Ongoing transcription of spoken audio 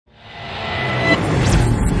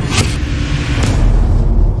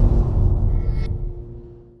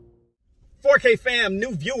4K fam,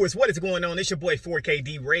 new viewers, what is going on? It's your boy 4K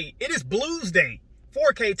D-Ray. It is Blues Day,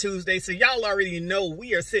 4K Tuesday, so y'all already know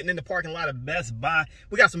we are sitting in the parking lot of Best Buy.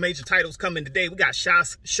 We got some major titles coming today. We got Shaw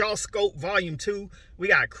Scope Volume 2. We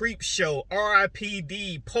got Creep Show,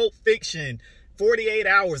 R.I.P.D., Pulp Fiction, 48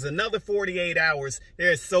 Hours, another 48 Hours.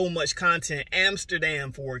 There is so much content.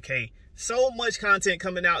 Amsterdam 4K. So much content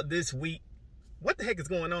coming out this week. What the heck is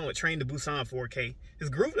going on with Train to Busan 4K? Is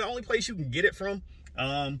Groove the only place you can get it from?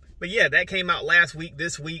 But yeah, that came out last week,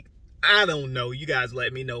 this week. I don't know. You guys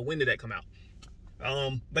let me know. When did that come out?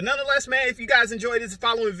 But nonetheless, man, if you guys enjoyed this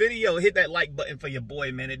following video, hit that like button for your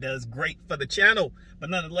boy, man. It does great for the channel. But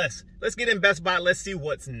nonetheless, let's get in Best Buy. Let's see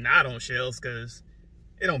what's not on shelves, because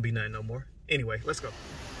it don't be nothing no more. Anyway, let's go.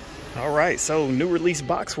 All right, so new release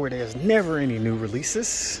box where there's never any new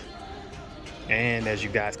releases. And as you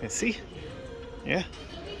guys can see, yeah,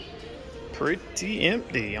 pretty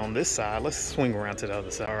empty on this side. Let's swing around to the other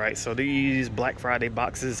side. All right, so these Black Friday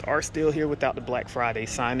boxes are still here without the Black Friday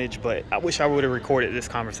signage, but I wish I would have recorded this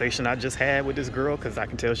conversation I just had with this girl, because I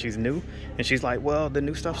can tell she's new. And she's like, well, the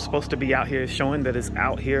new stuff's supposed to be out here, showing that it's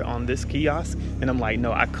out here on this kiosk. And I'm like,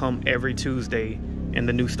 no, I come every Tuesday and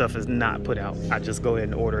the new stuff is not put out. I just go ahead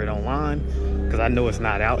and order it online because I know it's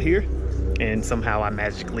not out here, and somehow I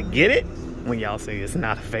magically get it when y'all say it's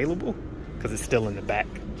not available because it's still in the back.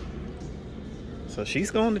 So she's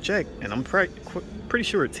going to check, and I'm pretty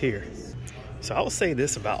sure it's here. So I will say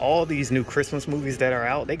this about all these new Christmas movies that are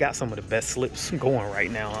out. They got some of the best slips going right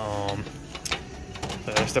now.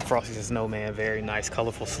 There's the Frosty the Snowman, very nice,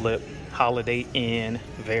 colorful slip. Holiday Inn,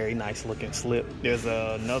 very nice looking slip. There's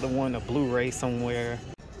another one, a Blu-ray somewhere.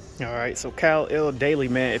 All right, so Cal L Daily,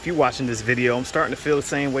 man, if you're watching this video, I'm starting to feel the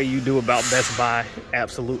same way you do about Best Buy.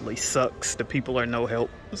 Absolutely sucks. The people are no help.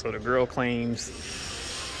 So the girl claims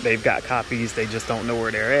they've got copies, they just don't know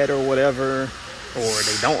where they're at or whatever, or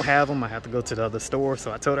they don't have them. I have to go to the other store.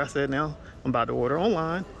 So I told her, I said, now I'm about to order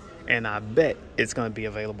online, and I bet it's going to be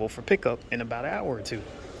available for pickup in about an hour or two.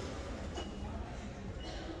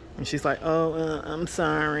 And she's like, oh, I'm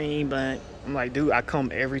sorry, but I'm like, dude, I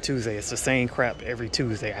come every Tuesday. It's the same crap every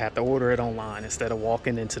Tuesday. I have to order it online instead of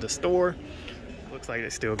walking into the store. Looks like they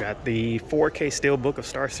still got the 4K Steelbook of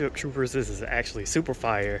Starship Troopers. This is actually super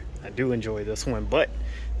fire. I do enjoy this one, but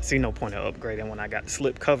I see no point of upgrading when I got the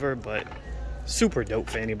slip cover, but super dope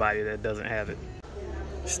for anybody that doesn't have it.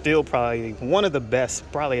 Still probably one of the best,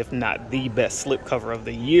 probably if not the best slip cover of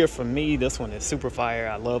the year for me. This one is super fire.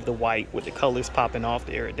 I love the white with the colors popping off,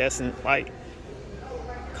 the iridescent light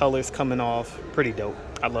colors coming off. Pretty dope.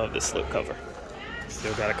 I love this slip cover.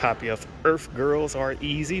 Still got a copy of Earth Girls Are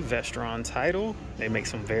Easy, Vestron title. They make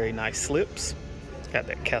some very nice slips. Got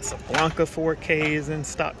that Casablanca 4Ks in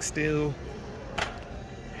stock still.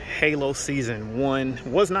 Halo Season 1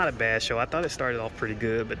 was not a bad show. I thought it started off pretty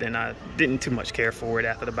good, but then I didn't too much care for it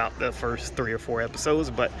after about the first 3 or 4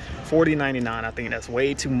 episodes. But $40.99, I think that's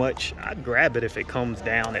way too much. I'd grab it if it comes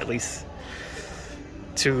down at least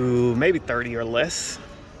to maybe 30 or less.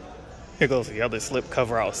 Here goes the other slip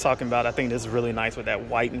cover I was talking about. I think this is really nice with that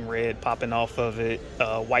white and red popping off of it.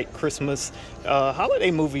 White Christmas.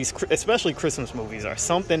 Holiday movies, especially Christmas movies, are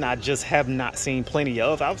something I just have not seen plenty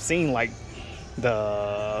of. I've seen like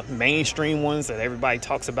the mainstream ones that everybody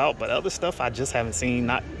talks about, but other stuff I just haven't seen.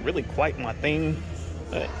 Not really quite my thing.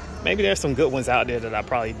 Maybe there's some good ones out there that I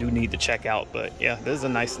probably do need to check out, but yeah, this is a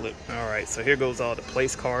nice slip. All right, so here goes all the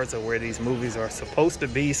place cards of where these movies are supposed to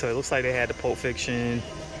be. So it looks like they had the Pulp Fiction.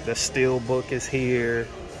 The Steelbook is here.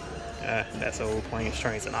 That's old Planes,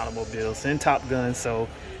 Trains, and Automobiles, and Top Gun. So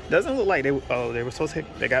it doesn't look like they were supposed to.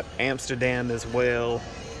 They got Amsterdam as well.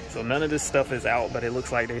 So none of this stuff is out, but it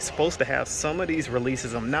looks like they're supposed to have some of these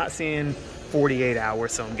releases. I'm not seeing 48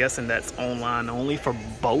 Hours, so I'm guessing that's online only for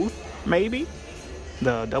both, maybe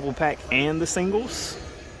the double pack and the singles.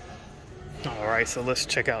 All right, so let's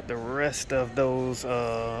check out the rest of those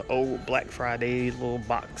old Black Friday little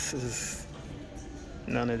boxes.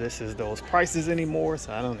 None of this is those prices anymore,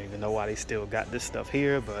 so I don't even know why they still got this stuff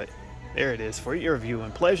here, but there it is for your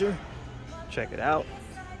viewing pleasure. Check it out.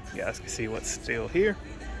 You guys can see what's still here.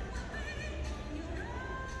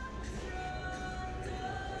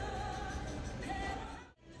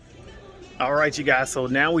 All right, you guys, so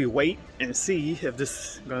now we wait and see if this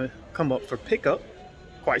is gonna come up for pickup.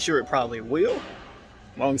 Quite sure it probably will,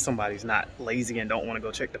 as long as somebody's not lazy and don't want to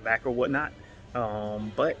go check the back or whatnot.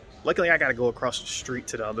 But luckily I gotta go across the street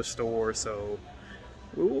to the other store, so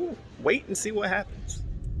we'll wait and see what happens.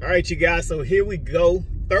 All right, you guys, so here we go.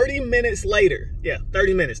 30 minutes later. Yeah,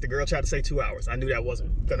 30 minutes. The girl tried to say 2 hours. I knew that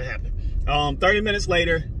wasn't gonna happen. 30 minutes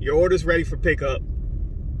later, your order's ready for pickup.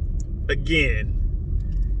 Again,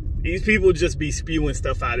 these people just be spewing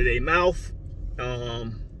stuff out of their mouth.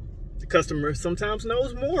 The customer sometimes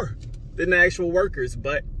knows more than the actual workers,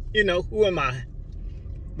 but you know, who am I?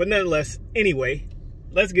 But nonetheless, anyway,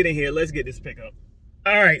 let's get in here. Let's get this pickup.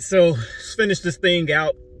 All right, so let's finish this thing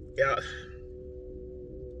out. Yeah.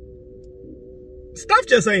 Stuff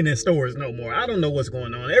just ain't in stores no more. I don't know what's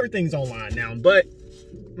going on. Everything's online now. But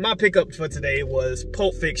my pickup for today was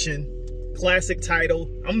Pulp Fiction, classic title.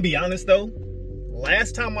 I'm gonna be honest though,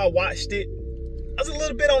 last time I watched it, I was a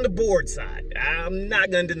little bit on the bored side. I'm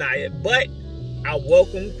not gonna deny it, but I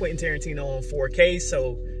welcome Quentin Tarantino on 4K,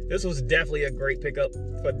 so this was definitely a great pickup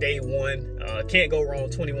for day one. Can't go wrong,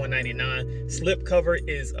 $21.99. Slipcover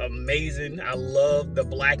is amazing. I love the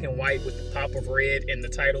black and white with the pop of red in the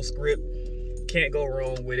title script. Can't go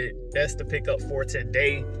wrong with it. That's the pickup for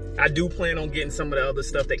today. I do plan on getting some of the other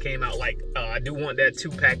stuff that came out. Like I do want that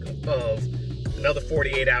 2-pack of another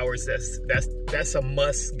 48 hours. That's a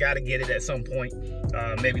must. Got to get it at some point.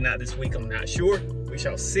 Maybe not this week. I'm not sure. We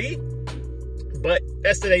shall see. But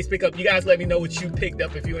that's today's pickup. You guys let me know what you picked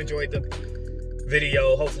up if you enjoyed the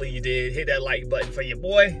video. Hopefully you did. Hit that like button for your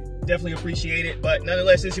boy. Definitely appreciate it. But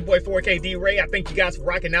nonetheless, it's your boy 4K D-Ray. I think you guys for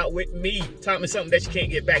rocking out with me. Time is something that you can't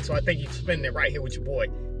get back, so I think you're spending it right here with your boy.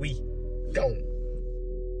 We gone.